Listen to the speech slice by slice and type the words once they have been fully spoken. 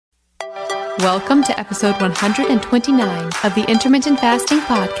Welcome to episode 129 of the Intermittent Fasting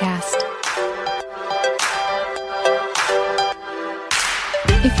Podcast.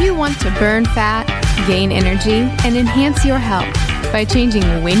 If you want to burn fat, gain energy, and enhance your health by changing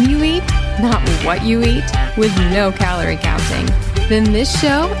when you eat, not what you eat, with no calorie counting, then this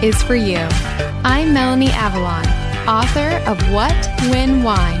show is for you. I'm Melanie Avalon, author of What, When,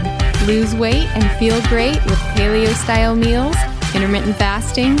 Wine. Lose weight and feel great with paleo-style meals, intermittent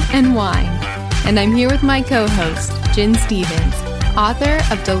fasting, and wine. And I'm here with my co-host, Jen Stevens, author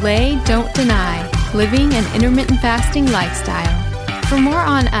of Delay, Don't Deny, Living an Intermittent Fasting Lifestyle. For more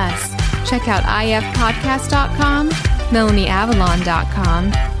on us, check out ifpodcast.com, melanieavalon.com,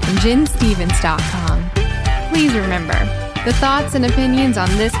 and jenstevens.com. Please remember, the thoughts and opinions on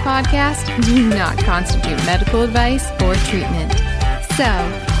this podcast do not constitute medical advice or treatment. So,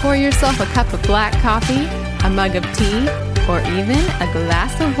 pour yourself a cup of black coffee, a mug of tea, or even a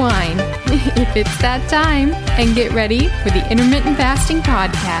glass of wine, if it's that time, and get ready for the Intermittent Fasting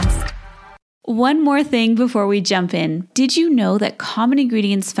Podcast. One more thing before we jump in. Did you know that common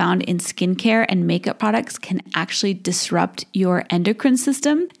ingredients found in skincare and makeup products can actually disrupt your endocrine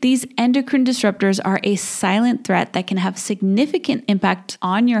system? These endocrine disruptors are a silent threat that can have significant impact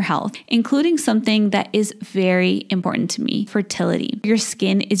on your health, including something that is very important to me, fertility. Your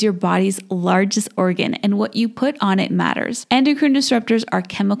skin is your body's largest organ, and what you put on it matters. Endocrine disruptors are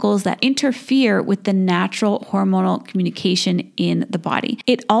chemicals that interfere with the natural hormonal communication in the body.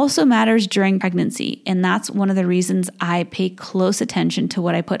 It also matters during pregnancy, and that's one of the reasons I pay close attention to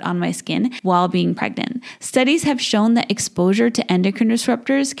what I put on my skin while being pregnant. Studies have shown that exposure to endocrine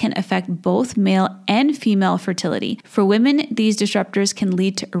disruptors can affect both male and female fertility. For women, these disruptors can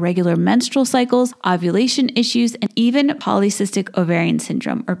lead to irregular menstrual cycles, ovulation issues, and even polycystic ovarian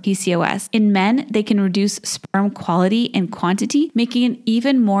syndrome, or PCOS. In men, they can reduce sperm quality and quantity, making it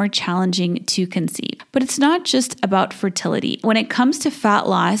even more challenging to conceive. But it's not just about fertility. When it comes to fat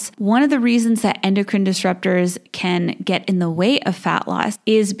loss, one of the reasons that endocrine disruptors can get in the way of fat loss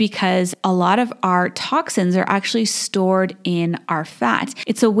is because a lot of our toxins are actually stored in our fat.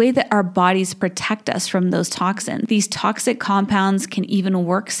 It's a way that our bodies protect us from those toxins. These toxic compounds can even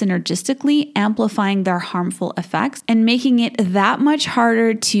work synergistically, amplifying their harmful effects and making it that much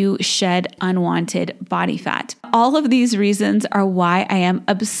harder to shed unwanted body fat. All of these reasons are why I am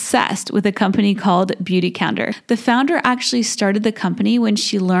obsessed with a company called Beauty Counter. The founder actually started the company when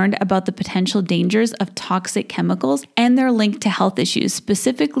she learned about the potential dangers of toxic chemicals and their link to health issues,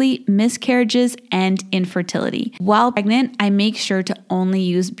 specifically miscarriages and infertility. While pregnant, I make sure to only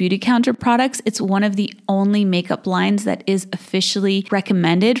use Beauty Counter products. It's one of the only makeup lines that is officially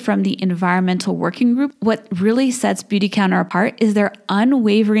recommended from the Environmental Working Group. What really sets Beauty Counter apart is their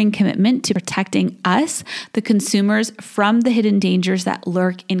unwavering commitment to protecting us, the consumers, from the hidden dangers that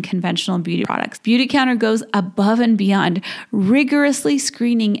lurk in conventional beauty products. Beauty Counter goes above and beyond, rigorously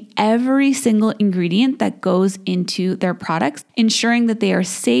screening every single ingredient that goes into their products, ensuring that they are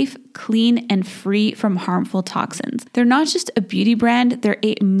safe, clean, and free from harmful toxins. They're not just a beauty brand, they're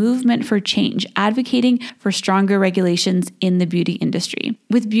a movement for change, advocating for stronger regulations in the beauty industry.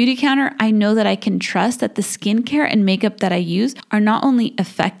 With Beauty Counter, I know that I can trust that the skincare and makeup that I use are not only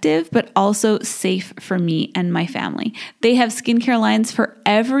effective, but also safe for me and my family. They have skincare lines for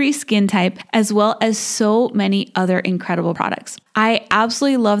every skin type, as well as so many other incredible products. I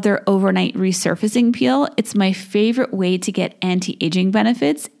absolutely love their overnight resurfacing peel. It's my favorite way to get anti-aging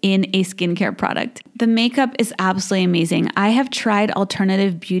benefits in a skincare product. The makeup is absolutely amazing. I have tried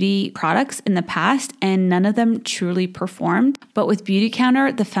alternative beauty products in the past and none of them truly performed. But with Beauty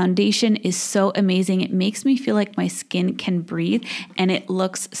Counter, the foundation is so amazing. It makes me feel like my skin can breathe and it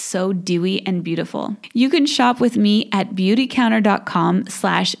looks so dewy and beautiful. You can shop with me at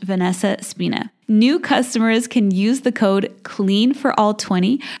beautycounter.com/Vanessa Spina. New customers can use the code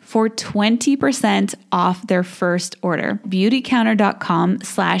CLEANFORALL20 for 20% off their first order.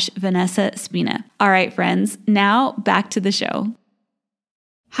 Beautycounter.com/Vanessa Spina. All right, friends, now back to the show.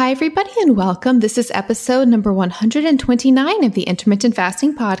 Hi, everybody, and welcome. This is episode number 129 of the Intermittent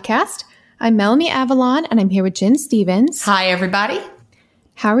Fasting Podcast. I'm Melanie Avalon, and I'm here with Jen Stevens. Hi, everybody.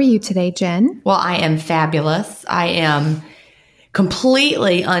 How are you today, Jen? Well, I am fabulous. I am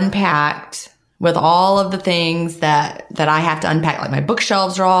completely unpacked with all of the things that I have to unpack. Like my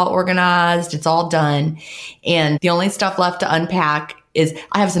bookshelves are all organized. It's all done. And the only stuff left to unpack is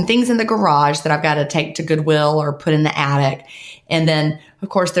I have some things in the garage that I've got to take to Goodwill or put in the attic. And then, of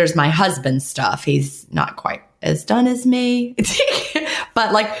course, there's my husband's stuff. He's not quite as done as me.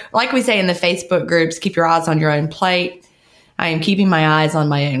 But like we say in the Facebook groups, keep your eyes on your own plate. I am keeping my eyes on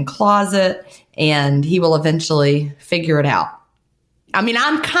my own closet, and he will eventually figure it out. I mean,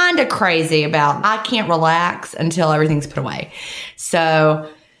 I'm kind of crazy about, I can't relax until everything's put away. So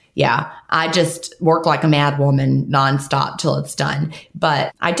yeah, I just work like a mad woman nonstop till it's done.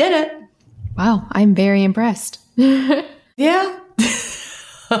 But I did it. Wow, I'm very impressed. Yeah.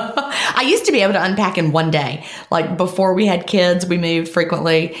 I used to be able to unpack in one day. Like before we had kids, we moved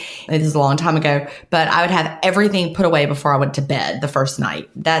frequently. This is a long time ago, but I would have everything put away before I went to bed the first night.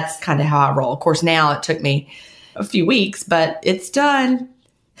 That's kind of how I roll. Of course, now it took me a few weeks, but it's done.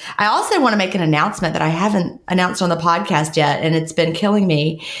 I also want to make an announcement that I haven't announced on the podcast yet, and it's been killing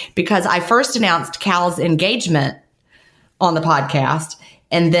me because I first announced Cal's engagement on the podcast,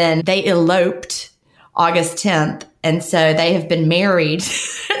 and then they eloped August 10th. And so they have been married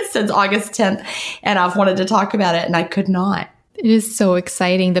since August 10th, and I've wanted to talk about it, and I could not. It is so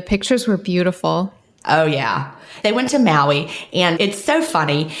exciting. The pictures were beautiful. Oh, yeah. They went to Maui, and it's so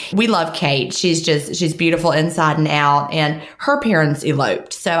funny. We love Kate. She's beautiful inside and out, and her parents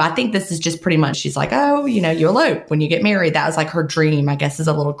eloped. So I think this is just pretty much, she's like, oh, you elope when you get married. That was like her dream, I guess, as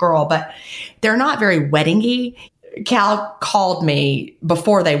a little girl. But they're not very wedding-y. Cal called me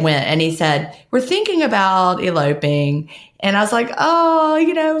before they went and he said, we're thinking about eloping. And I was like, oh,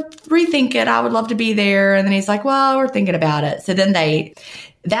 rethink it. I would love to be there. And then he's like, well, we're thinking about it. So then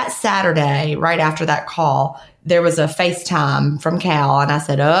that Saturday, right after that call, there was a FaceTime from Cal. And I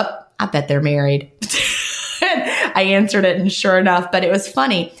said, I bet they're married. And I answered it, and sure enough, but it was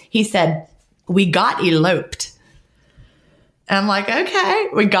funny. He said, we got eloped. And I'm like, okay,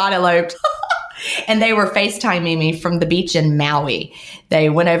 we got eloped. And they were FaceTiming me from the beach in Maui.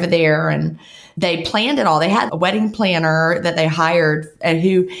 They went over there and they planned it all. They had a wedding planner that they hired and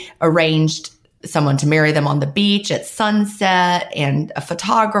who arranged someone to marry them on the beach at sunset and a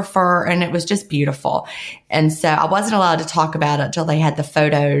photographer. And it was just beautiful. And so I wasn't allowed to talk about it until they had the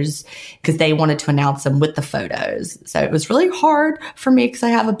photos because they wanted to announce them with the photos. So it was really hard for me because I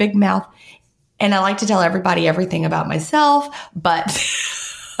have a big mouth and I like to tell everybody everything about myself, but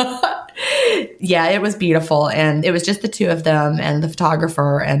yeah, it was beautiful. And it was just the two of them and the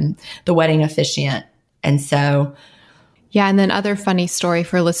photographer and the wedding officiant. And so. Yeah. And then other funny story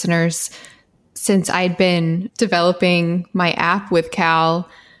for listeners, since I'd been developing my app with Cal,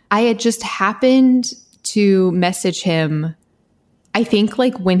 I had just happened to message him, I think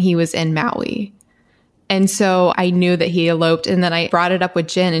like when he was in Maui. And so I knew that he eloped. And then I brought it up with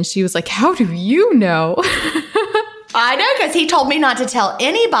Jen and she was like, how do you know? I know, because he told me not to tell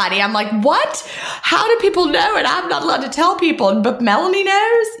anybody. I'm like, what? How do people know? And I'm not allowed to tell people, but Melanie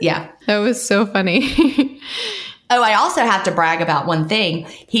knows? Yeah. That was so funny. Oh, I also have to brag about one thing.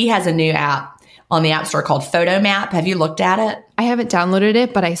 He has a new app on the App Store called Photo Map. Have you looked at it? I haven't downloaded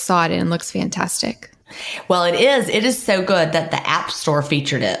it, but I saw it and it looks fantastic. Well, it is so good that the App Store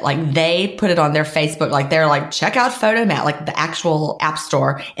featured it. Like they put it on their Facebook. Like they're like, check out Photo Map, like the actual App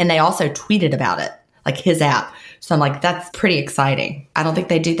Store. And they also tweeted about it, like his app. So I'm like, that's pretty exciting. I don't think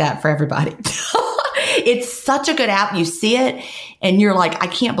they do that for everybody. It's such a good app. You see it and you're like, I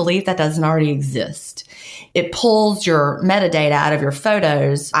can't believe that doesn't already exist. It pulls your metadata out of your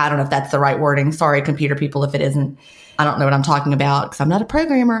photos. I don't know if that's the right wording. Sorry, computer people, if it isn't. I don't know what I'm talking about because I'm not a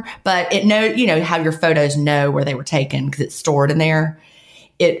programmer, but it knows, how your photos know where they were taken because it's stored in there.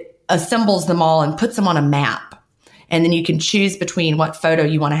 It assembles them all and puts them on a map. And then you can choose between what photo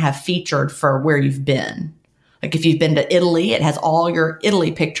you want to have featured for where you've been. Like if you've been to Italy, it has all your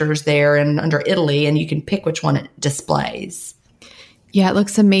Italy pictures there and under Italy, and you can pick which one it displays. Yeah, it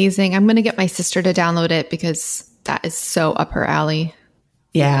looks amazing. I'm going to get my sister to download it because that is so up her alley.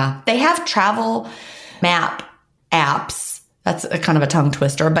 Yeah. They have travel map apps. That's a kind of a tongue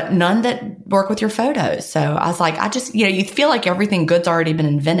twister, but none that work with your photos. So I was like, you feel like everything good's already been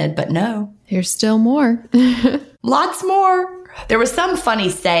invented, but no. There's still more. Lots more. There was some funny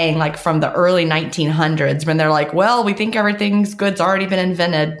saying like from the early 1900s when they're like, well, we think everything's good's already been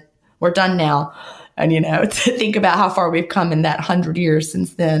invented. We're done now. And, to think about how far we've come in that 100 years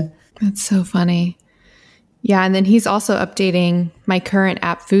since then. That's so funny. Yeah. And then he's also updating my current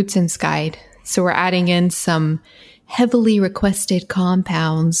app Food Sense Guide. So we're adding in some heavily requested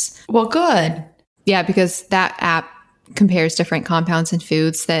compounds. Well, good. Yeah, because that app compares different compounds in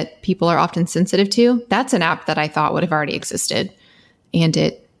foods that people are often sensitive to. That's an app that I thought would have already existed, and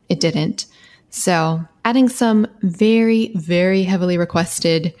it didn't. So adding some very, very heavily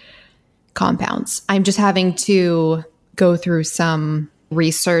requested compounds. I'm just having to go through some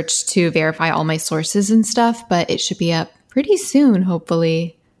research to verify all my sources and stuff, but it should be up pretty soon,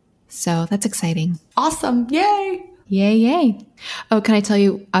 hopefully. So that's exciting. Awesome. Yay. Yay, yay. Oh, can I tell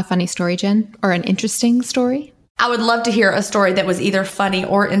you a funny story, Jen? Or an interesting story? I would love to hear a story that was either funny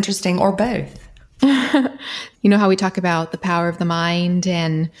or interesting or both. You know how we talk about the power of the mind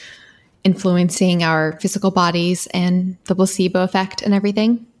and influencing our physical bodies and the placebo effect and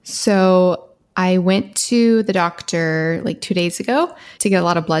everything? So I went to the doctor like 2 days ago to get a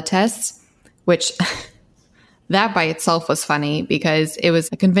lot of blood tests, which that by itself was funny because it was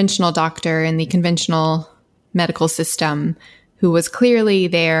a conventional doctor in the conventional medical system who was clearly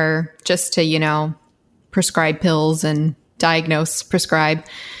there just to, prescribe pills and diagnose, prescribe.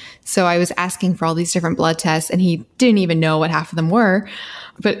 So I was asking for all these different blood tests and he didn't even know what half of them were.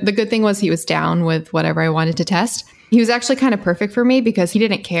 But the good thing was he was down with whatever I wanted to test. He was actually kind of perfect for me because he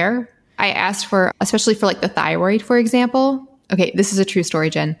didn't care. I asked for, especially for like the thyroid, for example. Okay, this is a true story,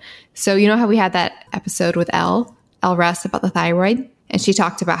 Jen. So you know how we had that episode with Elle Russ about the thyroid? And she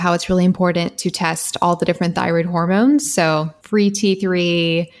talked about how it's really important to test all the different thyroid hormones. So free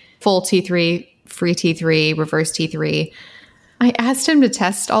T3, full T3, free T3, reverse T3. I asked him to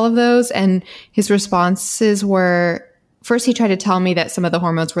test all of those and his responses were, first he tried to tell me that some of the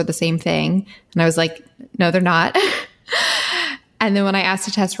hormones were the same thing. And I was like, no, they're not. And then when I asked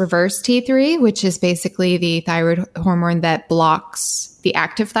to test reverse T3, which is basically the thyroid hormone that blocks the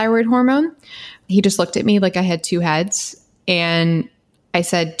active thyroid hormone, he just looked at me like I had two heads. And I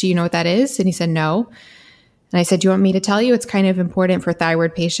said, do you know what that is? And he said, no. And I said, do you want me to tell you? It's kind of important for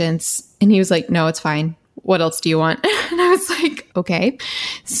thyroid patients. And he was like, no, it's fine. What else do you want? And I was like, okay.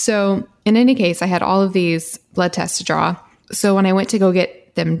 So in any case, I had all of these blood tests to draw. So when I went to go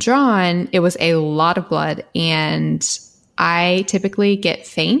get them drawn, it was a lot of blood. And I typically get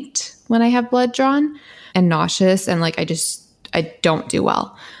faint when I have blood drawn and nauseous. And like, I don't do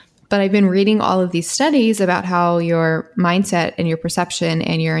well. But I've been reading all of these studies about how your mindset and your perception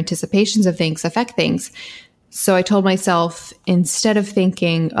and your anticipations of things affect things. So I told myself, instead of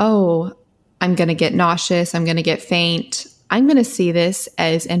thinking, oh, I'm going to get nauseous, I'm going to get faint, I'm going to see this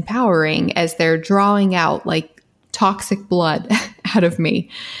as empowering as they're drawing out like toxic blood out of me.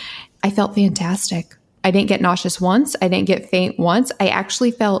 I felt fantastic. I didn't get nauseous once. I didn't get faint once. I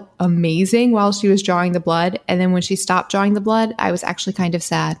actually felt amazing while she was drawing the blood. And then when she stopped drawing the blood, I was actually kind of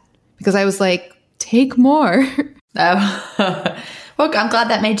sad because I was like, take more. Oh, well, I'm glad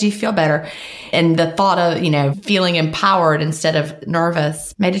that made you feel better. And the thought of, feeling empowered instead of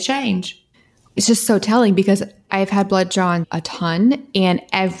nervous made a change. It's just so telling because I've had blood drawn a ton and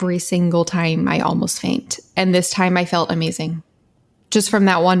every single time I almost faint. And this time I felt amazing just from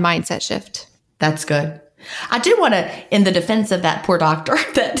that one mindset shift. That's good. I do want to, in the defense of that poor doctor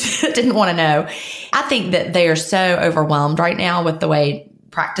that didn't want to know, I think that they are so overwhelmed right now with the way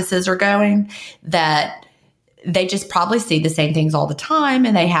practices are going that they just probably see the same things all the time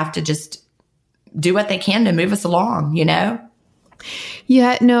and they have to just do what they can to move us along,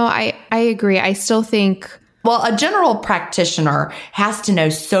 Yeah, no, I agree. I still think, well, a general practitioner has to know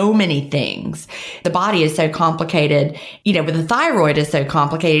so many things. The body is so complicated, but the thyroid is so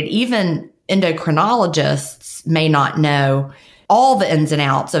complicated. Even endocrinologists may not know all the ins and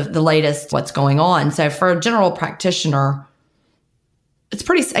outs of the latest what's going on. So for a general practitioner, it's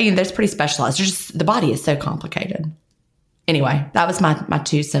there's pretty specialized. The body is so complicated. Anyway, that was my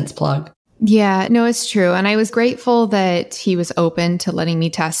 2 cents plug. Yeah, no, it's true. And I was grateful that he was open to letting me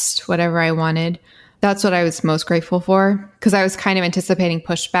test whatever I wanted. That's what I was most grateful for because I was kind of anticipating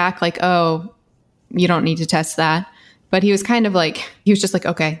pushback like, oh, you don't need to test that. But he was kind of like, he was just like,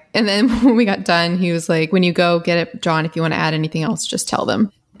 okay. And then when we got done, he was like, when you go get it drawn, if you want to add anything else, just tell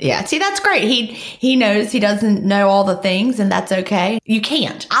them. Yeah. See, that's great. He knows he doesn't know all the things and that's okay. You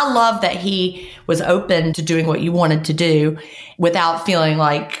can't. I love that he was open to doing what you wanted to do without feeling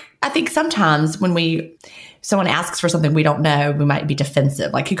like, I think sometimes when someone asks for something we don't know, we might be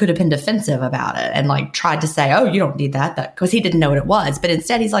defensive. Like he could have been defensive about it and like tried to say, oh, you don't need that because he didn't know what it was. But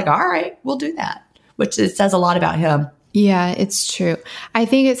instead he's like, all right, we'll do that, which it says a lot about him. Yeah, it's true. I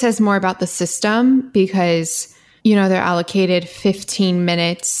think it says more about the system because, they're allocated 15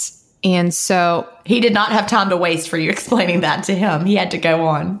 minutes. And so he did not have time to waste for you explaining that to him. He had to go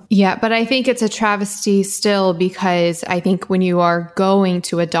on. Yeah, but I think it's a travesty still because I think when you are going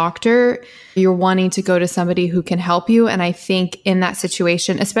to a doctor, you're wanting to go to somebody who can help you. And I think in that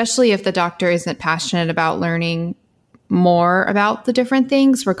situation, especially if the doctor isn't passionate about learning more about the different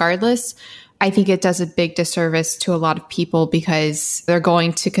things, regardless, I think it does a big disservice to a lot of people because they're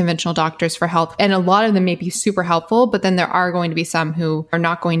going to conventional doctors for help. And a lot of them may be super helpful, but then there are going to be some who are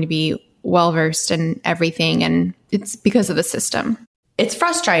not going to be well-versed in everything. And it's because of the system. It's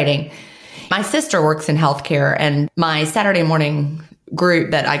frustrating. My sister works in healthcare and my Saturday morning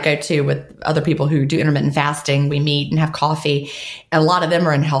group that I go to with other people who do intermittent fasting, we meet and have coffee. And a lot of them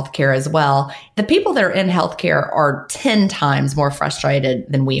are in healthcare as well. The people that are in healthcare are 10 times more frustrated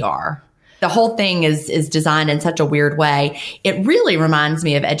than we are. The whole thing is designed in such a weird way. It really reminds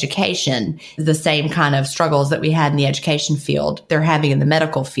me of education, the same kind of struggles that we had in the education field, they're having in the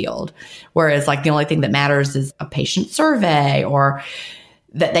medical field. Whereas like the only thing that matters is a patient survey or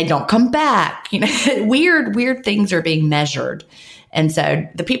that they don't come back. Weird things are being measured. And so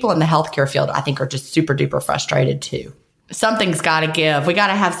the people in the healthcare field, I think, are just super duper frustrated too. Something's got to give. We got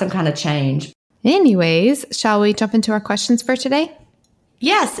to have some kind of change. Anyways, shall we jump into our questions for today?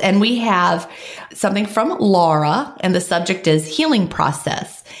 Yes, and we have something from Laura, and the subject is healing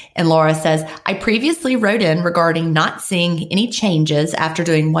process. And Laura says, I previously wrote in regarding not seeing any changes after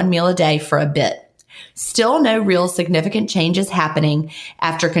doing 1 meal a day for a bit. Still no real significant changes happening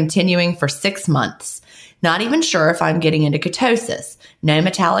after continuing for 6 months. Not even sure if I'm getting into ketosis. No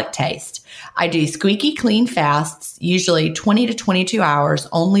metallic taste. I do squeaky clean fasts, usually 20 to 22 hours,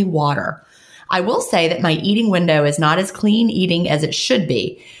 only water. I will say that my eating window is not as clean eating as it should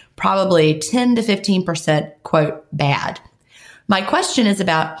be, probably 10 to 15%, quote, bad. My question is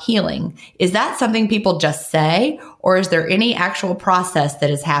about healing. Is that something people just say, or is there any actual process that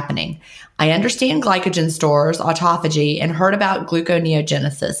is happening? I understand glycogen stores, autophagy, and heard about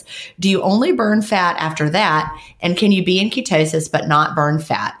gluconeogenesis. Do you only burn fat after that? And can you be in ketosis but not burn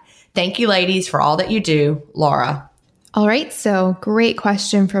fat? Thank you, ladies, for all that you do. Laura. All right. So great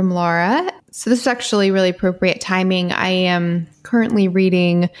question from Laura. So this is actually really appropriate timing. I am currently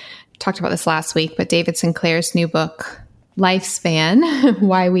reading, talked about this last week, but David Sinclair's new book, Lifespan,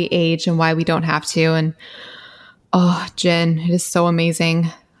 Why We Age and Why We Don't Have to. And oh, Jen, it is so amazing.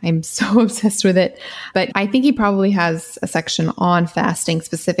 I'm so obsessed with it. But I think he probably has a section on fasting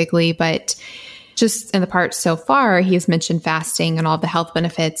specifically, but just in the part so far, he has mentioned fasting and all the health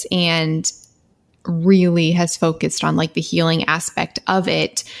benefits and really has focused on like the healing aspect of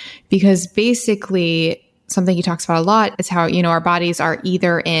it, because basically something he talks about a lot is how, our bodies are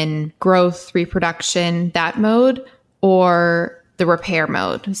either in growth, reproduction, that mode, or the repair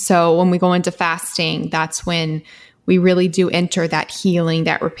mode. So when we go into fasting, that's when we really do enter that healing,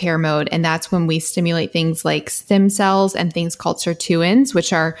 that repair mode. And that's when we stimulate things like stem cells and things called sirtuins,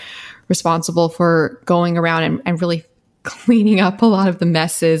 which are responsible for going around and really cleaning up a lot of the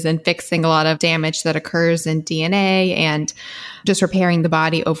messes and fixing a lot of damage that occurs in DNA and just repairing the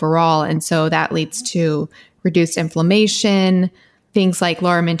body overall. And so that leads to reduced inflammation, things like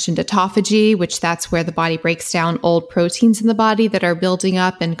Laura mentioned autophagy, which that's where the body breaks down old proteins in the body that are building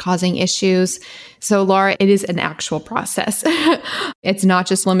up and causing issues. So Laura, it is an actual process. It's not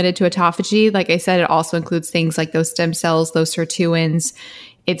just limited to autophagy. Like I said, it also includes things like those stem cells, those sirtuins.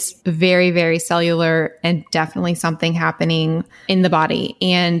 It's very, very cellular and definitely something happening in the body.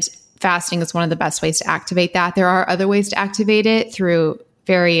 And fasting is one of the best ways to activate that. There are other ways to activate it through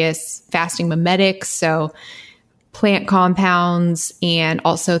various fasting mimetics. So plant compounds and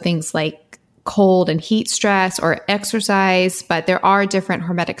also things like cold and heat stress or exercise. But there are different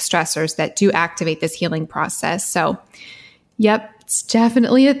hormetic stressors that do activate this healing process. So yep, it's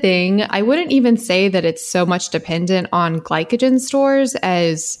definitely a thing. I wouldn't even say that it's so much dependent on glycogen stores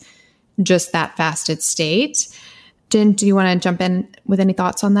as just that fasted state. Jen, do you want to jump in with any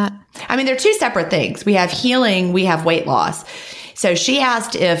thoughts on that? I mean, they're two separate things. We have healing, we have weight loss. So she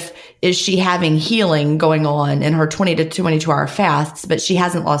asked is she having healing going on in her 20 to 22 hour fasts, but she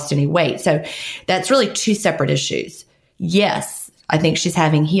hasn't lost any weight. So that's really two separate issues. Yes, I think she's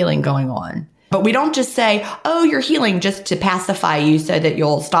having healing going on. But we don't just say, oh, you're healing just to pacify you so that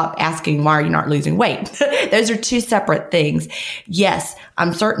you'll stop asking, why are you not losing weight? Those are two separate things. Yes,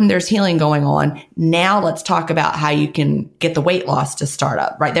 I'm certain there's healing going on. Now let's talk about how you can get the weight loss to start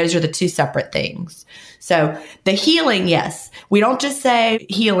up, right? Those are the two separate things. So the healing, yes, we don't just say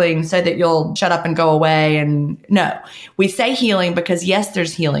healing so that you'll shut up and go away. And no, we say healing because yes,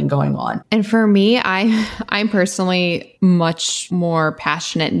 there's healing going on. And for me, I'm personally much more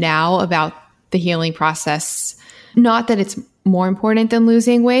passionate now about the healing process. Not that it's more important than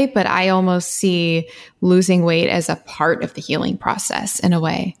losing weight, but I almost see losing weight as a part of the healing process in a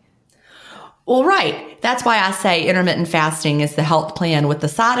way. Well, right. That's why I say intermittent fasting is the health plan with the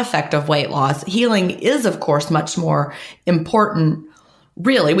side effect of weight loss. Healing is, of course, much more important.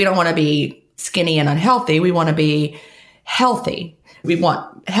 Really, we don't want to be skinny and unhealthy. We want to be healthy. We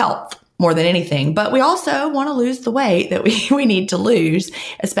want health more than anything, but we also want to lose the weight that we need to lose,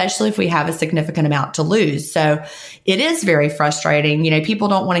 especially if we have a significant amount to lose. So it is very frustrating. People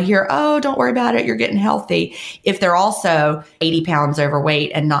don't want to hear, oh, don't worry about it, you're getting healthy, if they're also 80 pounds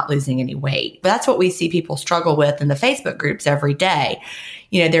overweight and not losing any weight. But that's what we see people struggle with in the Facebook groups every day.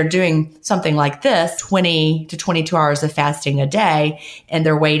 They're doing something like this, 20 to 22 hours of fasting a day, and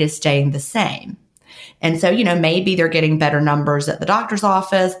their weight is staying the same. And so, maybe they're getting better numbers at the doctor's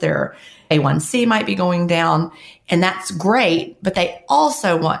office. Their A1C might be going down, and that's great, but they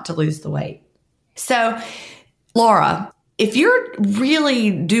also want to lose the weight. So, Laura, if you're really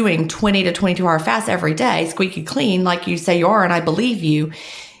doing 20 to 22 hour fast every day, squeaky clean, like you say you are, and I believe you,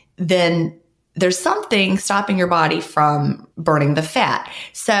 then there's something stopping your body from burning the fat.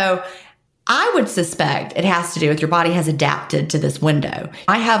 So I would suspect it has to do with your body has adapted to this window.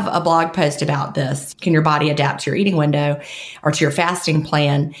 I have a blog post about this. Can your body adapt to your eating window or to your fasting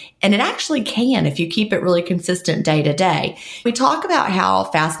plan? And it actually can if you keep it really consistent day to day. We talk about how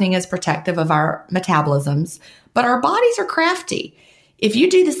fasting is protective of our metabolisms, but our bodies are crafty. If you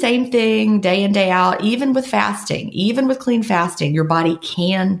do the same thing day in, day out, even with fasting, even with clean fasting, your body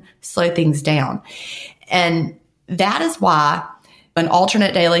can slow things down. And that is why an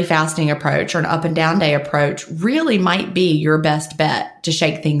alternate daily fasting approach or an up and down day approach really might be your best bet to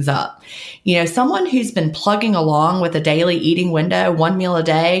shake things up. Someone who's been plugging along with a daily eating window, 1 meal a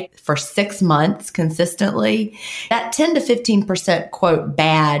day for 6 months consistently, that 10 to 15% quote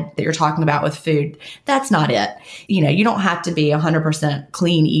bad that you're talking about with food, that's not it. You don't have to be 100%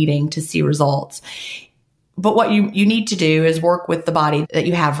 clean eating to see results. But what you need to do is work with the body that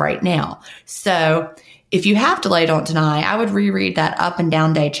you have right now. So if you have Delay, Don't Deny, I would reread that up and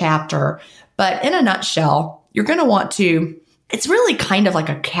down day chapter. But in a nutshell, you're going to want to, it's really kind of like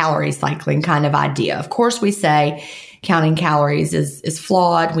a calorie cycling kind of idea. Of course, we say counting calories is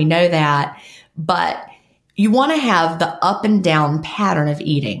flawed. We know that. But you want to have the up and down pattern of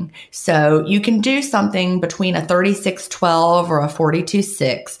eating. So you can do something between a 36-12 or a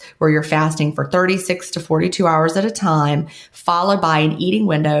 42-6, where you're fasting for 36 to 42 hours at a time, followed by an eating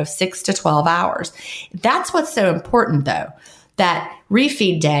window of 6 to 12 hours. That's what's so important, though, that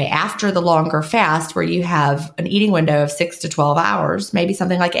refeed day after the longer fast, where you have an eating window of 6 to 12 hours, maybe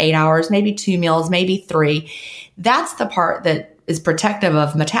something like 8 hours, maybe 2 meals, maybe 3. That's the part that is protective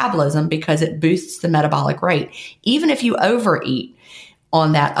of metabolism because it boosts the metabolic rate. Even if you overeat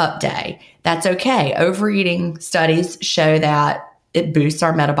on that up day, that's okay. Overeating studies show that it boosts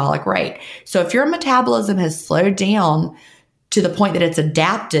our metabolic rate. So if your metabolism has slowed down to the point that it's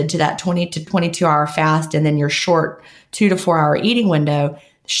adapted to that 20 to 22 hour fast and then your short 2 to 4 hour eating window,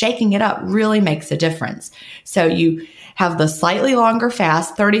 shaking it up really makes a difference. So you have the slightly longer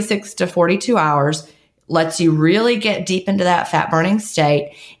fast, 36 to 42 hours, lets you really get deep into that fat burning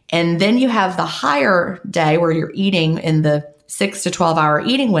state. And then you have the higher day where you're eating in the 6 to 12 hour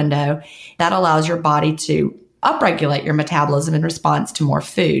eating window. That allows your body to upregulate your metabolism in response to more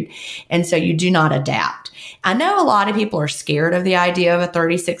food. And so you do not adapt. I know a lot of people are scared of the idea of a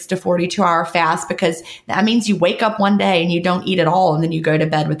 36 to 42 hour fast because that means you wake up one day and you don't eat at all and then you go to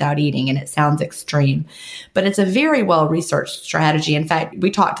bed without eating, and it sounds extreme. But it's a very well-researched strategy. In fact, we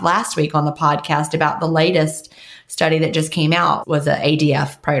talked last week on the podcast about the latest study that just came out was an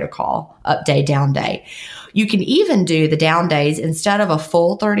ADF protocol, up day, down day. You can even do the down days instead of a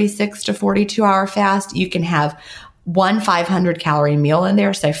full 36 to 42 hour fast. You can have one 500 calorie meal in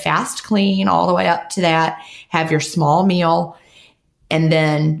there. So fast, clean all the way up to that. Have your small meal and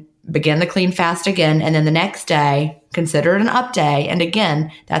then begin the clean fast again. And then the next day, consider it an up day. And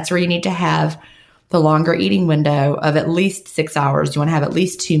again, that's where you need to have the longer eating window of at least 6 hours. You want to have at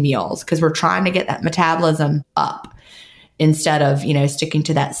least 2 meals because we're trying to get that metabolism up instead of, sticking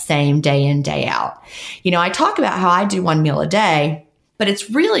to that same day in, day out. I talk about how I do 1 meal a day, but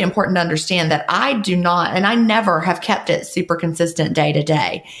it's really important to understand that I do not, and I never have kept it super consistent day to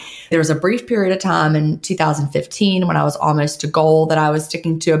day. There was a brief period of time in 2015 when I was almost to goal that I was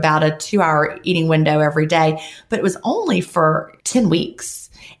sticking to about a 2 hour eating window every day, but it was only for 10 weeks.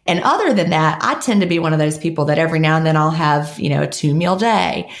 And other than that, I tend to be one of those people that every now and then I'll have, a 2 meal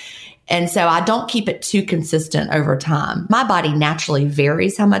day. And so I don't keep it too consistent over time. My body naturally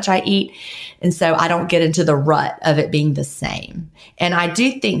varies how much I eat. And so I don't get into the rut of it being the same. And I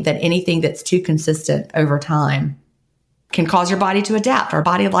do think that anything that's too consistent over time can cause your body to adapt. Our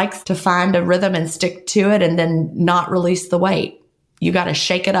body likes to find a rhythm and stick to it and then not release the weight. You got to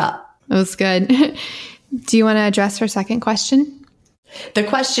shake it up. That was good. Do you want to address her second question? The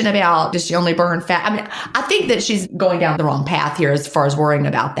question about does she only burn fat? I think that she's going down the wrong path here as far as worrying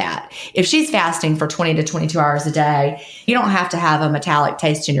about that. If she's fasting for 20 to 22 hours a day, you don't have to have a metallic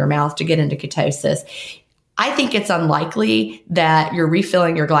taste in your mouth to get into ketosis. I think it's unlikely that you're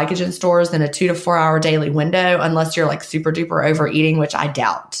refilling your glycogen stores in a 2 to 4 hour daily window unless you're like super duper overeating, which I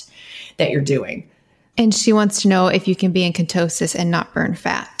doubt that you're doing. And she wants to know if you can be in ketosis and not burn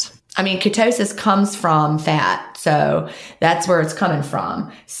fat. I mean, ketosis comes from fat. So that's where it's coming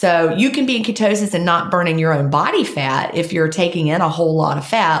from. So you can be in ketosis and not burning your own body fat if you're taking in a whole lot of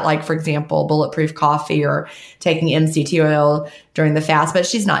fat, like, for example, bulletproof coffee or taking MCT oil during the fast, but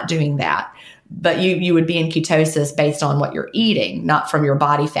she's not doing that. But you would be in ketosis based on what you're eating, not from your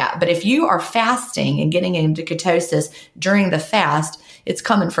body fat. But if you are fasting and getting into ketosis during the fast, it's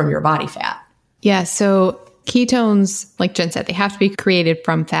coming from your body fat. Yeah. So ketones, like Jen said, they have to be created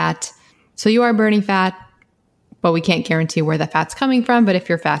from fat. So you are burning fat, but we can't guarantee where the fat's coming from. But if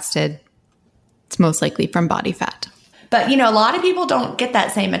you're fasted, it's most likely from body fat. But, a lot of people don't get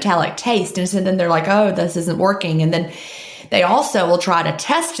that same metallic taste. And so then they're like, oh, this isn't working. And then they also will try to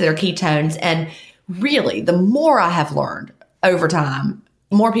test their ketones. And really, the more I have learned over time,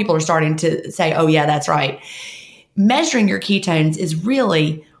 more people are starting to say, oh, yeah, that's right. Measuring your ketones is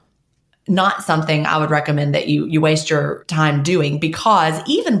really not something I would recommend that you waste your time doing, because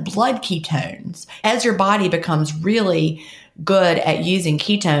even blood ketones, as your body becomes really good at using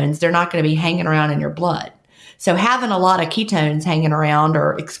ketones, they're not going to be hanging around in your blood. So having a lot of ketones hanging around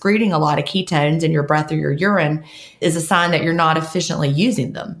or excreting a lot of ketones in your breath or your urine is a sign that you're not efficiently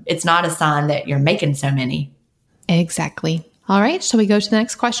using them. It's not a sign that you're making so many. Exactly. All right. Shall we go to the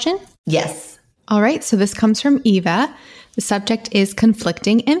next question? Yes. All right. So this comes from Eva. The subject is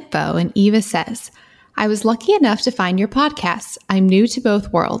conflicting info. And Eva says, I was lucky enough to find your podcasts. I'm new to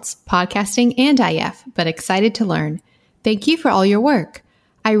both worlds, podcasting and IF, but excited to learn. Thank you for all your work.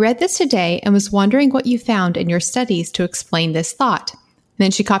 I read this today and was wondering what you found in your studies to explain this thought. And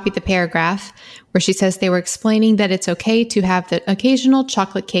then she copied the paragraph where she says they were explaining that it's okay to have the occasional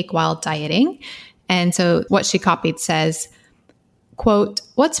chocolate cake while dieting. And so what she copied says, quote,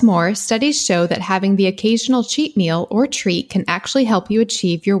 what's more, studies show that having the occasional cheat meal or treat can actually help you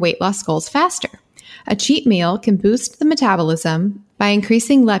achieve your weight loss goals faster. A cheat meal can boost the metabolism by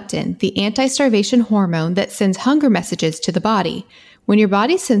increasing leptin, the anti-starvation hormone that sends hunger messages to the body. When your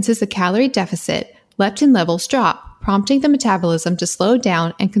body senses a calorie deficit, leptin levels drop, prompting the metabolism to slow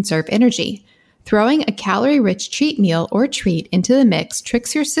down and conserve energy. Throwing a calorie-rich cheat meal or treat into the mix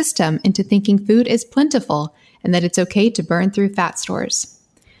tricks your system into thinking food is plentiful and that it's okay to burn through fat stores.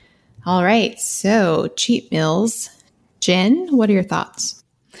 All right, so cheat meals. Jen, what are your thoughts?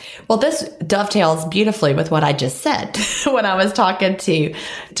 Well, this dovetails beautifully with what I just said when I was talking to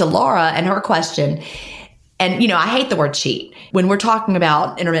Laura and her question. And, I hate the word cheat. When we're talking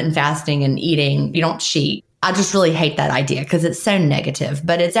about intermittent fasting and eating, you don't cheat. I just really hate that idea because it's so negative,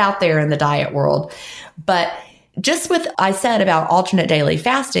 but it's out there in the diet world. But just with I said about alternate daily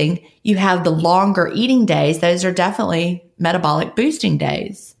fasting, you have the longer eating days. Those are definitely metabolic boosting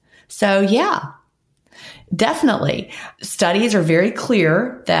days. So yeah, definitely. Studies are very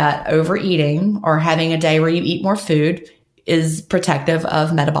clear that overeating or having a day where you eat more food is protective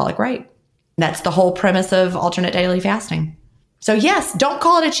of metabolic rate. That's the whole premise of alternate daily fasting. So yes, don't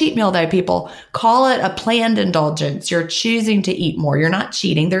call it a cheat meal though, people. Call it a planned indulgence. You're choosing to eat more. You're not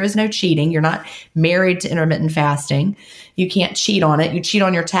cheating. There is no cheating. You're not married to intermittent fasting. You can't cheat on it. You cheat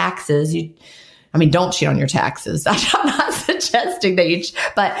on your taxes. Don't cheat on your taxes. I'm not suggesting that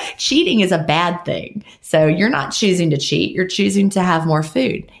but cheating is a bad thing. So you're not choosing to cheat. You're choosing to have more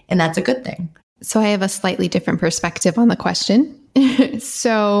food. And that's a good thing. So I have a slightly different perspective on the question.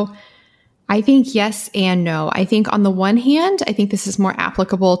 So I think yes and no. I think on the one hand, I think this is more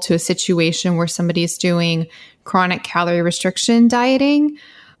applicable to a situation where somebody is doing chronic calorie restriction dieting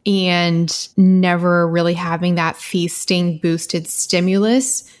and never really having that feasting boosted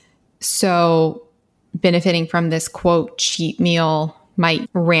stimulus. So benefiting from this quote cheat meal might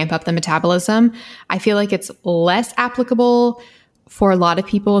ramp up the metabolism. I feel like it's less applicable for a lot of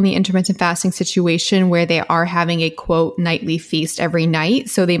people in the intermittent fasting situation where they are having a quote nightly feast every night.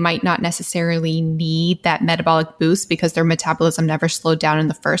 So they might not necessarily need that metabolic boost because their metabolism never slowed down in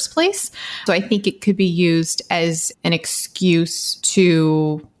the first place. So I think it could be used as an excuse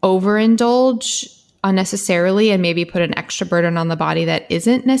to overindulge unnecessarily and maybe put an extra burden on the body that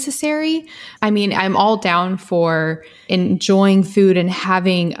isn't necessary. I'm all down for enjoying food and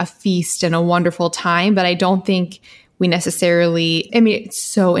having a feast and a wonderful time, but I don't think we necessarily, it's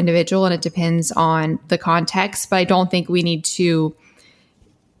so individual and it depends on the context, but I don't think we need to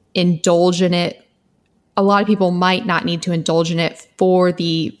indulge in it. A lot of people might not need to indulge in it for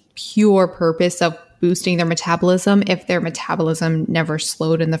the pure purpose of boosting their metabolism if their metabolism never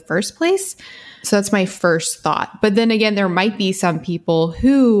slowed in the first place. So that's my first thought. But then again, there might be some people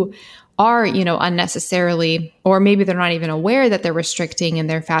who are, unnecessarily, or maybe they're not even aware that they're restricting in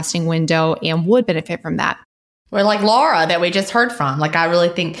their fasting window and would benefit from that. Or like Laura that we just heard from. I really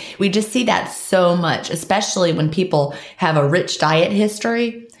think we just see that so much, especially when people have a rich diet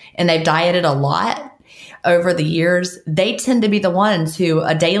history and they've dieted a lot over the years, they tend to be the ones who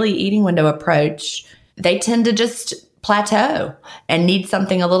a daily eating window approach, they tend to just plateau and need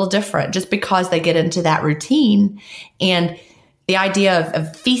something a little different just because they get into that routine. And the idea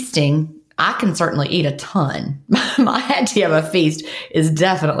of feasting, I can certainly eat a ton. My idea of a feast is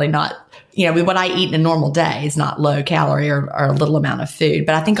definitely not, what I eat in a normal day is not low calorie or a little amount of food.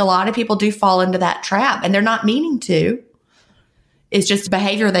 But I think a lot of people do fall into that trap, and they're not meaning to. It's just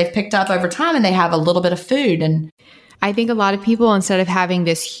behavior they've picked up over time, and they have a little bit of food. And I think a lot of people, instead of having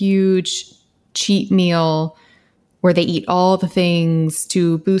this huge cheat meal where they eat all the things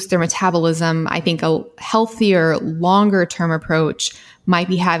to boost their metabolism, I think a healthier, longer term approach might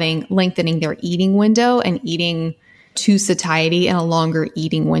be lengthening their eating window and eating to satiety in a longer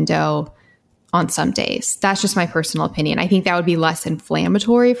eating window on some days. That's just my personal opinion. I think that would be less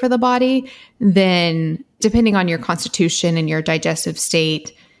inflammatory for the body than, depending on your constitution and your digestive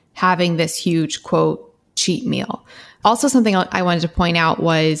state, having this huge, quote, cheat meal. Also, something I wanted to point out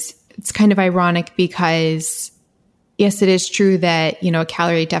was, it's kind of ironic because yes, it is true that, a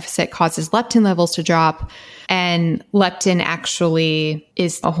calorie deficit causes leptin levels to drop, and leptin actually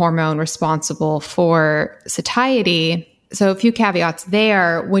is a hormone responsible for satiety. So a few caveats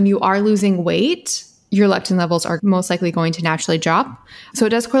there. When you are losing weight, your leptin levels are most likely going to naturally drop. So it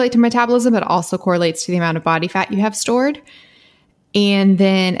does correlate to metabolism, but also correlates to the amount of body fat you have stored. And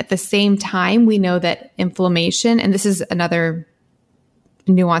then at the same time, we know that inflammation, and this is another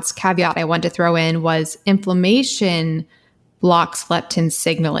nuanced caveat I wanted to throw in, was inflammation blocks leptin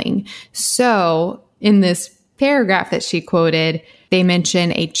signaling. So in this paragraph that she quoted, they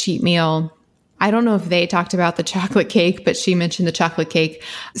mention a cheat meal. I don't know if they talked about the chocolate cake, but she mentioned the chocolate cake.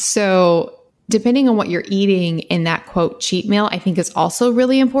 So depending on what you're eating in that, quote, cheat meal, I think is also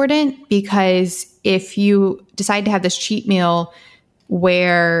really important, because if you decide to have this cheat meal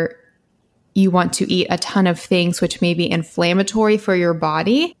where you want to eat a ton of things which may be inflammatory for your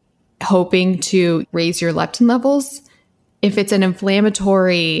body, hoping to raise your leptin levels, if it's an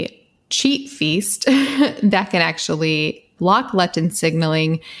inflammatory cheat feast, that can actually block leptin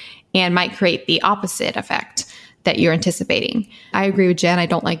signaling and might create the opposite effect that you're anticipating. I agree with Jen. I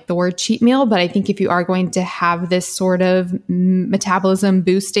don't like the word cheat meal, but I think if you are going to have this sort of metabolism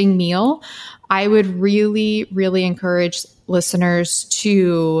boosting meal, I would really, really encourage listeners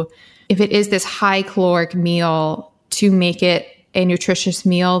to, if it is this high caloric meal, to make it a nutritious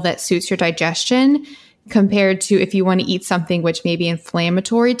meal that suits your digestion, compared to if you want to eat something which may be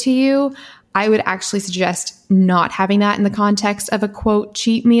inflammatory to you. I would actually suggest not having that in the context of a, quote,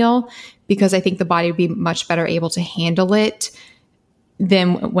 cheat meal, because I think the body would be much better able to handle it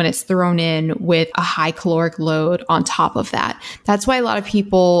than when it's thrown in with a high caloric load on top of that. That's why a lot of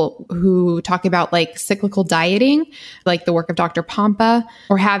people who talk about like cyclical dieting, like the work of Dr. Pompa,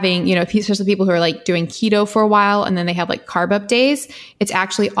 or having, especially people who are like doing keto for a while and then they have like carb up days, it's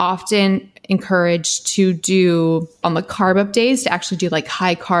actually often encouraged to do on the carb up days to actually do like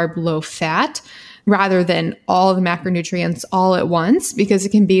high carb, low fat, rather than all the macronutrients all at once, because it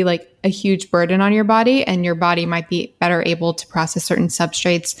can be like a huge burden on your body, and your body might be better able to process certain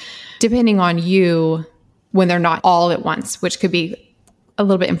substrates depending on you when they're not all at once, which could be a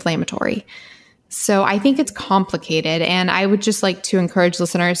little bit inflammatory. So I think it's complicated, and I would just like to encourage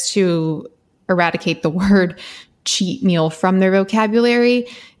listeners to eradicate the word cheat meal from their vocabulary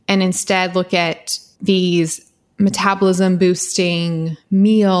and instead look at these metabolism boosting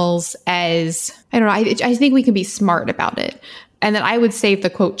meals as, I don't know, I think we can be smart about it. And then I would save the,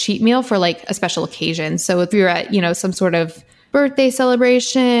 quote, cheat meal for like a special occasion. So if you're at, some sort of birthday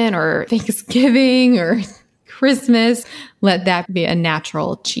celebration or Thanksgiving or Christmas, let that be a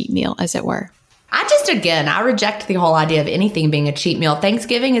natural cheat meal, as it were. I reject the whole idea of anything being a cheat meal.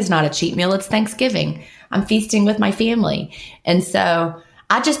 Thanksgiving is not a cheat meal. It's Thanksgiving. I'm feasting with my family. And so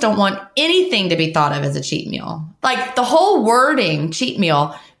I just don't want anything to be thought of as a cheat meal. Like the whole wording cheat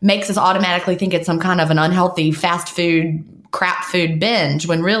meal makes us automatically think it's some kind of an unhealthy fast food, crap food binge,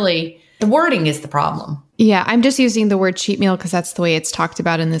 when really the wording is the problem. Yeah, I'm just using the word cheat meal because that's the way it's talked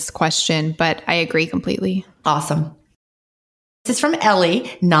about in this question, but I agree completely. Awesome. This is from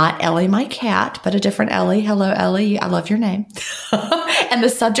Ellie, not Ellie, my cat, but a different Ellie. Hello, Ellie. I love your name. And the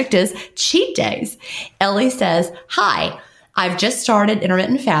subject is cheat days. Ellie says, hi. I've just started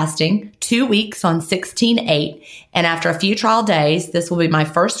intermittent fasting, 2 weeks on 16/8. And after a few trial days, this will be my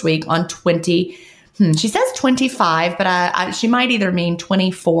first week on 20. She says 25, but she might either mean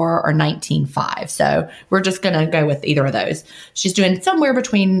 24 or 19/5. So we're just going to go with either of those. She's doing somewhere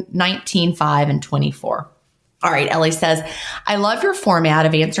between 19/5 and 24. All right, Ellie says, I love your format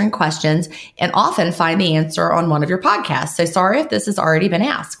of answering questions and often find the answer on one of your podcasts. So sorry if this has already been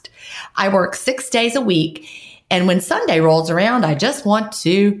asked. I work 6 days a week, and when Sunday rolls around, I just want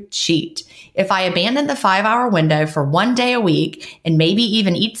to cheat. If I abandon the 5-hour window for 1 day a week and maybe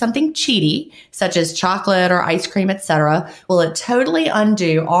even eat something cheaty, such as chocolate or ice cream, etc., will it totally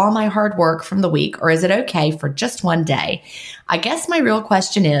undo all my hard work from the week, or is it okay for just 1 day? I guess my real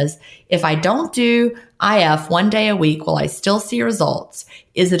question is, if I don't do IF 1 day a week, will I still see results?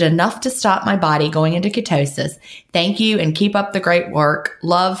 Is it enough to stop my body going into ketosis? Thank you and keep up the great work.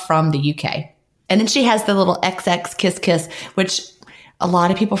 Love from the UK. And then she has the little XX kiss kiss, which a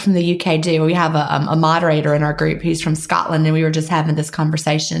lot of people from the UK do. We have a moderator in our group who's from Scotland, and we were just having this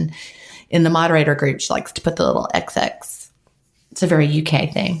conversation in the moderator group. She likes to put the little XX. It's a very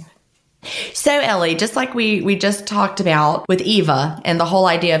UK thing. So Ellie, just like we just talked about with Eva and the whole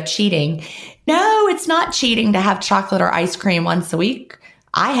idea of cheating, no, it's not cheating to have chocolate or ice cream once a week.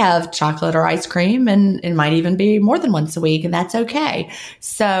 I have chocolate or ice cream, and it might even be more than once a week, and that's okay.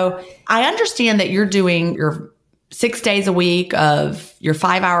 So I understand that you're doing your 6 days a week of your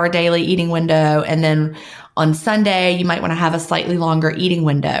 5-hour daily eating window. And then on Sunday, you might want to have a slightly longer eating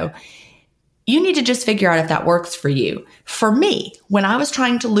window. You need to just figure out if that works for you. For me, when I was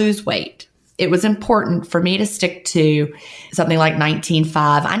trying to lose weight, it was important for me to stick to something like 19.5.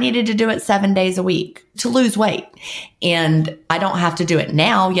 I needed to do it 7 days a week to lose weight. And I don't have to do it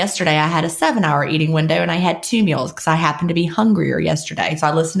now. Yesterday, I had a 7-hour eating window and I had 2 meals because I happened to be hungrier yesterday. So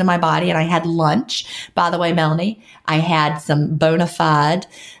I listened to my body and I had lunch. By the way, Melanie, I had some bona fide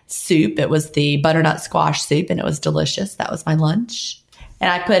soup. It was the butternut squash soup and it was delicious. That was my lunch. And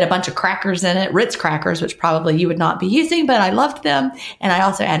I put a bunch of crackers in it, Ritz crackers, which probably you would not be using, but I loved them. And I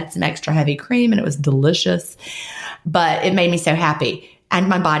also added some extra heavy cream and it was delicious. But it made me so happy. And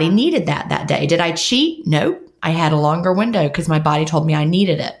my body needed that day. Did I cheat? Nope. I had a longer window because my body told me I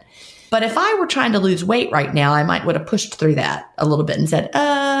needed it. But if I were trying to lose weight right now, I might would have pushed through that a little bit and said,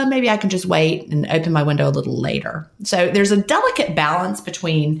 maybe I can just wait and open my window a little later. So there's a delicate balance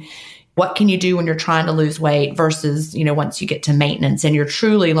between what can you do when you're trying to lose weight versus, once you get to maintenance and you're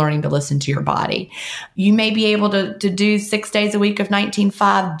truly learning to listen to your body. You may be able to do 6 days a week of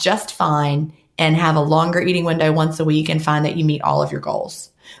 19.5 just fine and have a longer eating window once a week and find that you meet all of your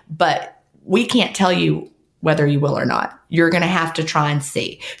goals. But we can't tell you whether you will or not. You're going to have to try and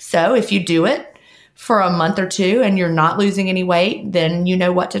see. So if you do it for a month or two and you're not losing any weight, then you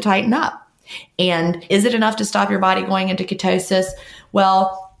know what to tighten up. And is it enough to stop your body going into ketosis?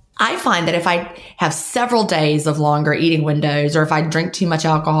 Well, I find that if I have several days of longer eating windows or if I drink too much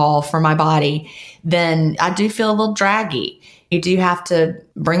alcohol for my body, then I do feel a little draggy. You do have to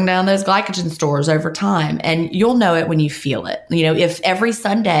bring down those glycogen stores over time, and you'll know it when you feel it. If every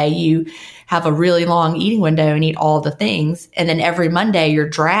Sunday you have a really long eating window and eat all the things, and then every Monday you're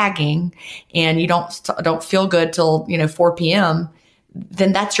dragging and you don't feel good till 4 p.m.,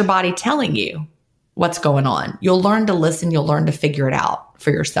 then that's your body telling you what's going on. You'll learn to listen. You'll learn to figure it out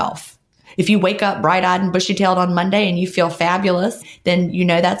for yourself. If you wake up bright-eyed and bushy-tailed on Monday and you feel fabulous, then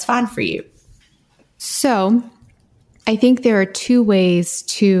that's fine for you. So I think there are 2 ways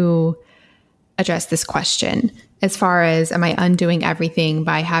to address this question as far as, am I undoing everything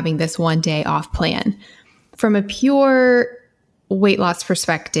by having this 1 day off plan? From a pure weight loss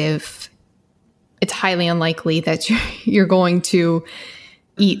perspective, it's highly unlikely that you're going to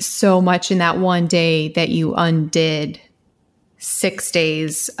eat so much in that 1 day that you undid 6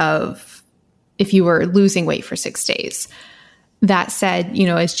 days of, if you were losing weight for 6 days. That said,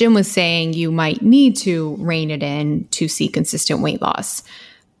 as Jim was saying, you might need to rein it in to see consistent weight loss.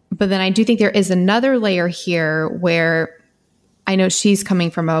 But then I do think there is another layer here where I know she's coming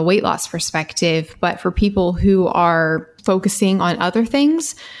from a weight loss perspective, but for people who are focusing on other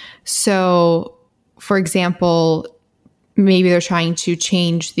things. So, for example, maybe they're trying to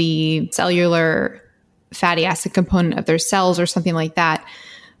change the cellular fatty acid component of their cells or something like that.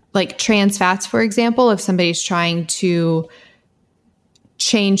 Like trans fats, for example, if somebody's trying to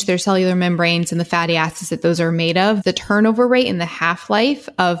change their cellular membranes and the fatty acids that those are made of, the turnover rate and the half-life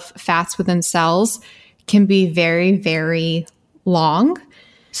of fats within cells can be very, very long.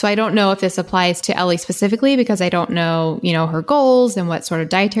 So I don't know if this applies to Ellie specifically because I don't know, her goals and what sort of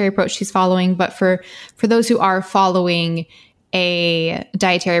dietary approach she's following. But for those who are following a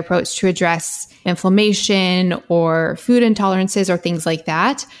dietary approach to address inflammation or food intolerances or things like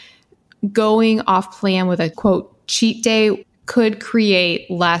that, going off plan with a quote cheat day could create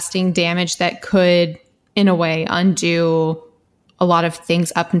lasting damage that could, in a way, undo a lot of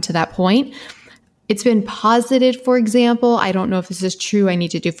things up until that point. It's been posited, for example, I don't know if this is true, I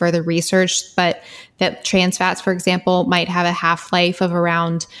need to do further research, but that trans fats, for example, might have a half-life of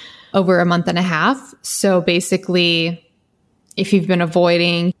around over a month and a half. So basically, if you've been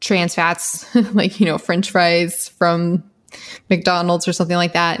avoiding trans fats, like, French fries from McDonald's or something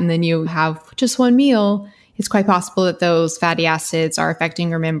like that, and then you have just one meal, it's quite possible that those fatty acids are affecting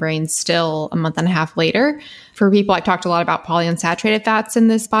your membranes still a month and a half later. For people, I've talked a lot about polyunsaturated fats in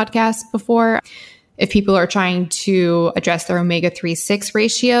this podcast before. If people are trying to address their omega-3/6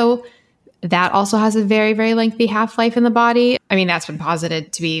 ratio, that also has a very, very lengthy half-life in the body. I mean, that's been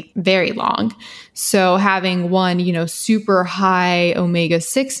posited to be very long. So having one, super high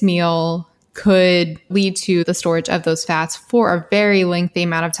omega-6 meal could lead to the storage of those fats for a very lengthy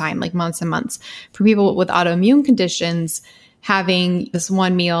amount of time, like months and months. For people with autoimmune conditions, having this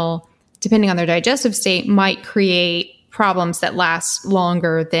one meal, depending on their digestive state, might create problems that last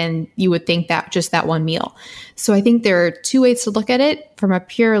longer than you would think that just that one meal. So I think there are two ways to look at it. From a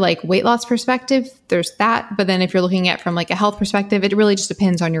pure weight loss perspective, there's that. But then if you're looking at from a health perspective, it really just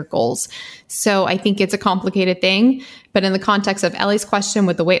depends on your goals. So I think it's a complicated thing. But in the context of Ellie's question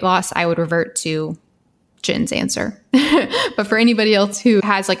with the weight loss, I would revert to Jen's answer. But for anybody else who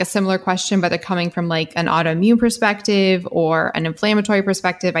has a similar question, but they're coming from an autoimmune perspective or an inflammatory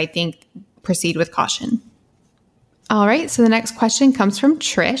perspective, I think proceed with caution. All right, so the next question comes from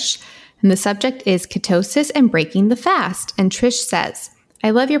Trish, and the subject is ketosis and breaking the fast. And Trish says, I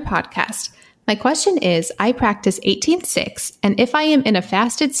love your podcast. My question is, I practice 18-6, and if I am in a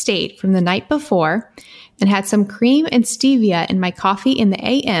fasted state from the night before and had some cream and stevia in my coffee in the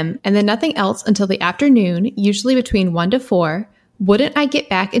AM and then nothing else until the afternoon, usually between 1 to 4, wouldn't I get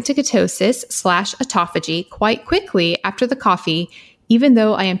back into ketosis/autophagy quite quickly after the coffee, even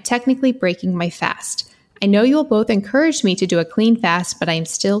though I am technically breaking my fast? I know you will both encourage me to do a clean fast, but I am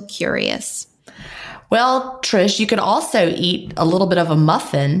still curious. Well, Trish, you could also eat a little bit of a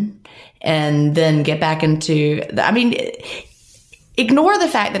muffin and then get back into, ignore the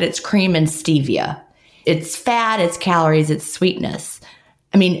fact that it's cream and stevia. It's fat, it's calories, it's sweetness.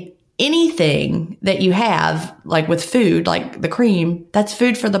 Anything that you have, with food, like the cream, that's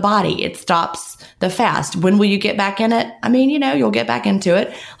food for the body. It stops the fast. When will you get back in it? You'll get back into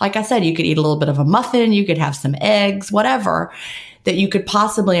it. Like I said, you could eat a little bit of a muffin, you could have some eggs, whatever that you could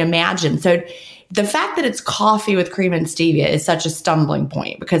possibly imagine. So the fact that it's coffee with cream and stevia is such a stumbling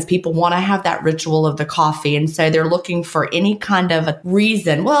point because people want to have that ritual of the coffee. And so they're looking for any kind of a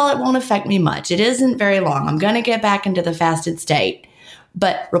reason. Well, it won't affect me much. It isn't very long. I'm going to get back into the fasted state.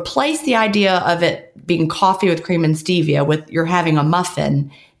 But replace the idea of it being coffee with cream and stevia with you're having a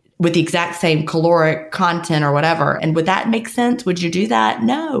muffin with the exact same caloric content or whatever. And would that make sense? Would you do that?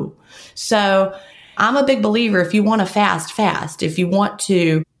 No. So I'm a big believer if you want to fast. If you want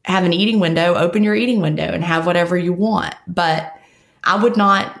to have an eating window, open your eating window and have whatever you want. But I would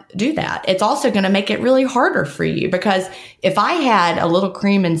not do that. It's also going to make it really harder for you because if I had a little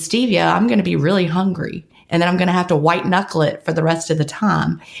cream and stevia, I'm going to be really hungry. And then I'm going to have to white knuckle it for the rest of the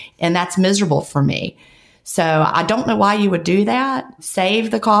time. And that's miserable for me. So I don't know why you would do that.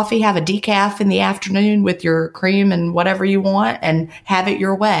 Save the coffee, have a decaf in the afternoon with your cream and whatever you want and have it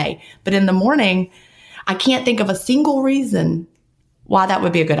your way. But in the morning, I can't think of a single reason why that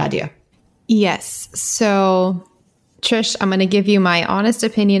would be a good idea. Yes. So Trish, I'm going to give you my honest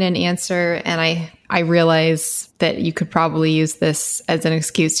opinion and answer. And I realize that you could probably use this as an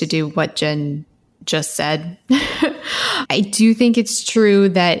excuse to do what Jen just said. I do think it's true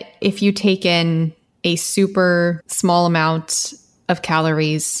that if you take in a super small amount of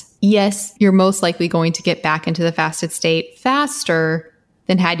calories, yes, you're most likely going to get back into the fasted state faster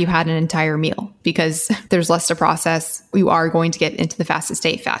than had you had an entire meal because there's less to process. You are going to get into the fasted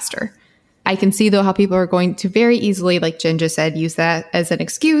state faster. I can see, though, how people are going to very easily, like Jen just said, use that as an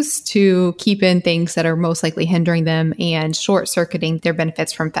excuse to keep in things that are most likely hindering them and short-circuiting their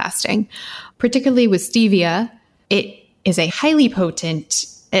benefits from fasting. Particularly with stevia, it is a highly potent,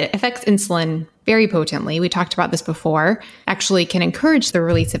 it affects insulin very potently. We talked about this before. Actually can encourage the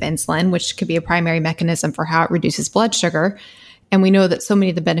release of insulin, which could be a primary mechanism for how it reduces blood sugar. And we know that so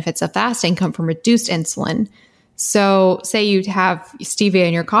many of the benefits of fasting come from reduced insulin. So say you have stevia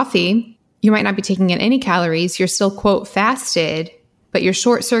in your coffee, you might not be taking in any calories. You're still, quote, fasted, but you're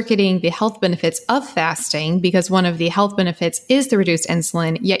short-circuiting the health benefits of fasting because one of the health benefits is the reduced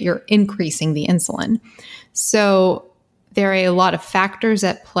insulin, yet you're increasing the insulin. So there are a lot of factors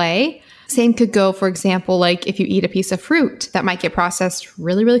at play. Same could go, for example, like if you eat a piece of fruit that might get processed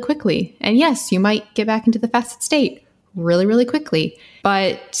really, really quickly. And yes, you might get back into the fasted state really, really quickly,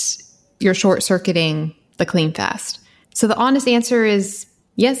 but you're short-circuiting the clean fast. So the honest answer is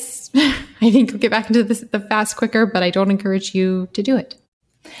yes, I think you'll get back into the fast quicker, but I don't encourage you to do it.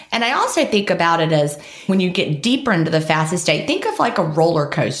 And I also think about it as when you get deeper into the fasted state, think of like a roller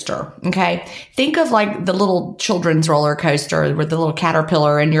coaster. Okay. Think of like the little children's roller coaster with the little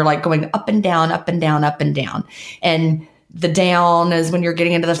caterpillar, and you're like going up and down, up and down, up and down. And the down is when you're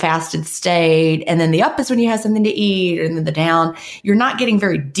getting into the fasted state. And then the up is when you have something to eat. And then the down, you're not getting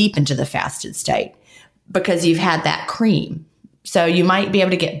very deep into the fasted state because you've had that cream. So you might be able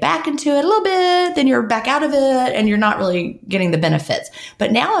to get back into it a little bit, then you're back out of it, and you're not really getting the benefits.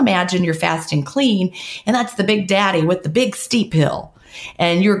 But now imagine you're fasting clean, and that's the big daddy with the big steep hill.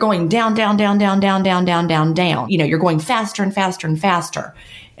 And you're going down, down, down, down, down, down, down, down, down. You're going faster and faster and faster.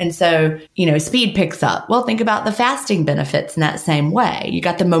 And so, speed picks up. Well, think about the fasting benefits in that same way. You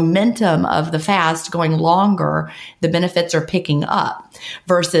got the momentum of the fast going longer. The benefits are picking up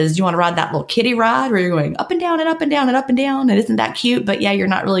versus you want to ride that little kiddie ride where you're going up and down and up and down and up and down. And isn't that cute? But yeah, you're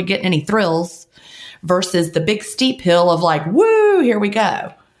not really getting any thrills versus the big steep hill of like, woo, here we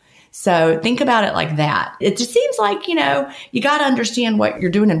go. So think about it like that. It just seems like, you got to understand what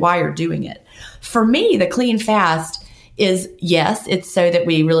you're doing and why you're doing it. For me, the clean fast is, yes, it's so that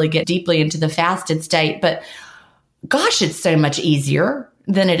we really get deeply into the fasted state, but gosh, it's so much easier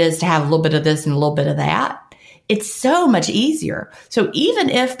than it is to have a little bit of this and a little bit of that. It's so much easier. So even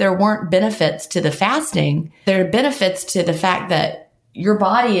if there weren't benefits to the fasting, there are benefits to the fact that your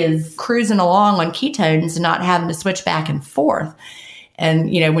body is cruising along on ketones and not having to switch back and forth.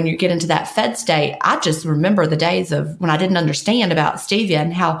 And, when you get into that fed state, I just remember the days of when I didn't understand about stevia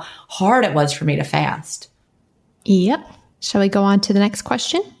and how hard it was for me to fast. Yep. Shall we go on to the next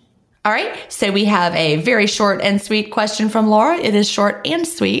question? All right. So we have a very short and sweet question from Laura. It is short and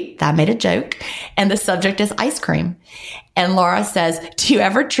sweet. I made a joke. And the subject is ice cream. And Laura says, do you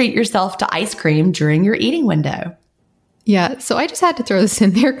ever treat yourself to ice cream during your eating window? Yeah. So I just had to throw this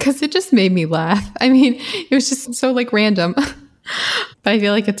in there because it just made me laugh. I mean, it was just so random. But I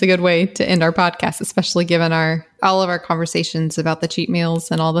feel like it's a good way to end our podcast, especially given all of our conversations about the cheat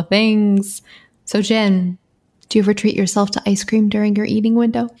meals and all the things. So Jen, do you ever treat yourself to ice cream during your eating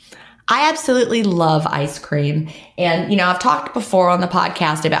window? I absolutely love ice cream. And, I've talked before on the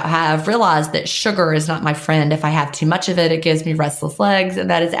podcast about how I've realized that sugar is not my friend. If I have too much of it, it gives me restless legs. And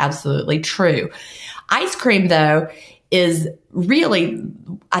that is absolutely true. Ice cream, though, is really,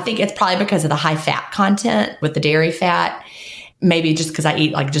 I think it's probably because of the high fat content with the dairy fat. Maybe just because I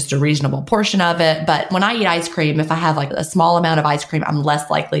eat just a reasonable portion of it. But when I eat ice cream, if I have a small amount of ice cream, I'm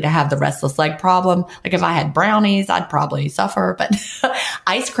less likely to have the restless leg problem. If I had brownies, I'd probably suffer. But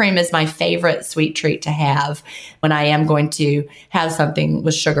ice cream is my favorite sweet treat to have when I am going to have something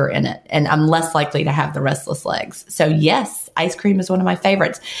with sugar in it. And I'm less likely to have the restless legs. So yes, ice cream is one of my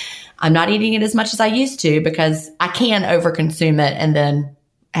favorites. I'm not eating it as much as I used to because I can overconsume it and then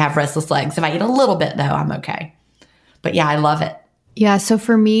have restless legs. If I eat a little bit, though, I'm okay. But yeah, I love it. Yeah. So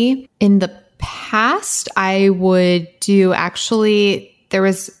for me, in the past, I would do there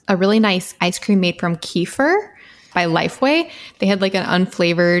was a really nice ice cream made from kefir by Lifeway. They had an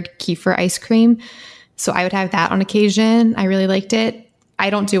unflavored kefir ice cream. So I would have that on occasion. I really liked it.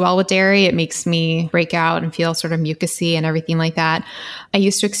 I don't do well with dairy. It makes me break out and feel sort of mucusy and everything like that. I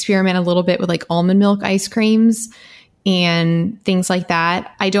used to experiment a little bit with almond milk ice creams and things like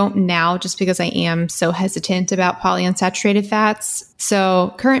that. I don't now just because I am so hesitant about polyunsaturated fats.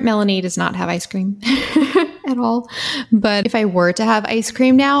 So current Melanie does not have ice cream at all. But if I were to have ice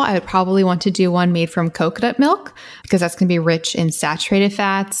cream now, I would probably want to do one made from coconut milk because that's going to be rich in saturated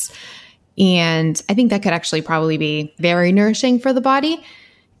fats. And I think that could actually probably be very nourishing for the body.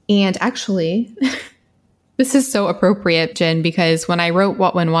 And actually, this is so appropriate, Jen, because when I wrote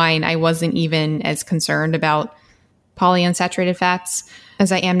What When Wine, I wasn't even as concerned about polyunsaturated fats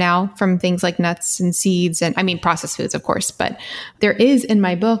as I am now from things like nuts and seeds and processed foods, of course. But there is in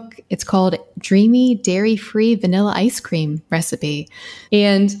my book, it's called Dreamy Dairy-Free Vanilla Ice Cream Recipe.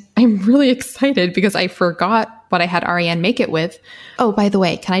 And I'm really excited because I forgot what I had Ariane make it with. Oh, by the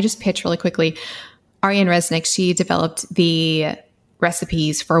way, can I just pitch really quickly? Ariane Resnick, she developed the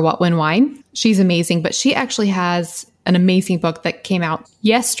recipes for What When Wine. She's amazing, but she actually has an amazing book that came out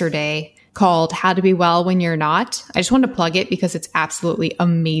yesterday called How to Be Well When You're Not. I just wanted to plug it because it's absolutely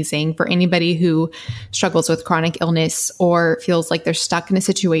amazing for anybody who struggles with chronic illness or feels like they're stuck in a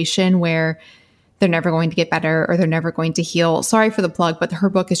situation where they're never going to get better or they're never going to heal. Sorry for the plug, but her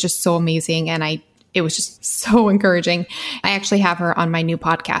book is just so amazing and it was just so encouraging. I actually have her on my new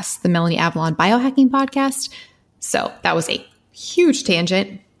podcast, the Melanie Avalon Biohacking Podcast. So that was a huge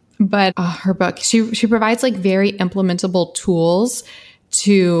tangent, but her book, she provides very implementable tools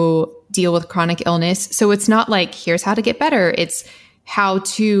to deal with chronic illness. So it's not here's how to get better. It's how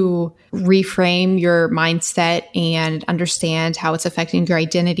to reframe your mindset and understand how it's affecting your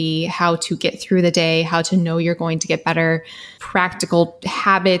identity, how to get through the day, how to know you're going to get better, practical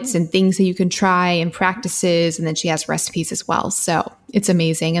habits and things that you can try and practices. And then she has recipes as well. So it's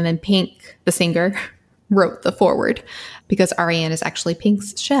amazing. And then Pink, the singer, wrote the foreword because Ariane is actually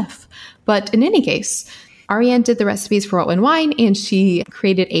Pink's chef. But in any case, Ariane did the recipes for What When Wine, and she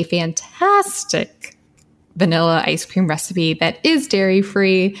created a fantastic vanilla ice cream recipe that is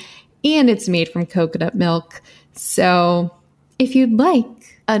dairy-free, and it's made from coconut milk. So if you'd like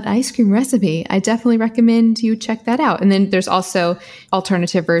an ice cream recipe, I definitely recommend you check that out. And then there's also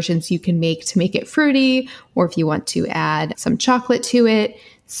alternative versions you can make to make it fruity, or if you want to add some chocolate to it.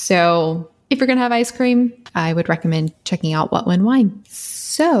 So if you're going to have ice cream, I would recommend checking out What When Wine.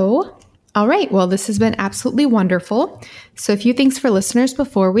 So, all right. Well, this has been absolutely wonderful. So a few things for listeners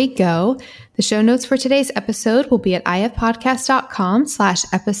before we go. The show notes for today's episode will be at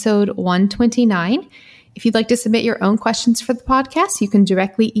ifpodcast.com/episode 129. If you'd like to submit your own questions for the podcast, you can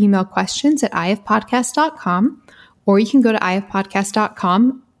directly email questions at ifpodcast.com, or you can go to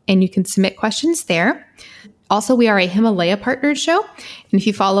ifpodcast.com and you can submit questions there. Also, we are a Himalaya partnered show, and if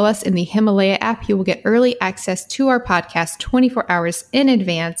you follow us in the Himalaya app, you will get early access to our podcast 24 hours in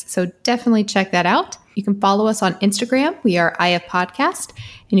advance, so definitely check that out. You can follow us on Instagram, we are IF Podcast,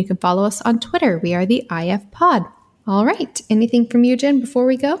 and you can follow us on Twitter, we are the IF Pod. All right, anything from you, Jen, before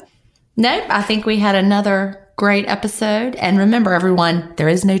we go? Nope, I think we had another great episode, and remember everyone, there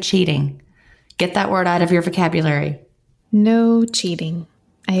is no cheating. Get that word out of your vocabulary. No cheating.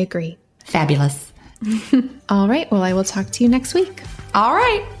 I agree. Fabulous. All right. Well, I will talk to you next week. All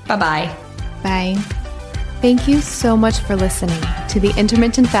right. Bye-bye. Bye. Thank you so much for listening to the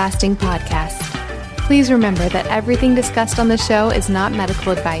Intermittent Fasting Podcast. Please remember that everything discussed on the show is not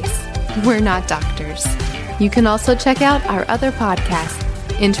medical advice. We're not doctors. You can also check out our other podcasts,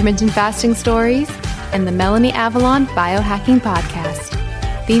 Intermittent Fasting Stories and the Melanie Avalon Biohacking Podcast.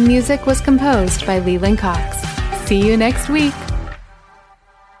 Theme music was composed by Leland Cox. See you next week.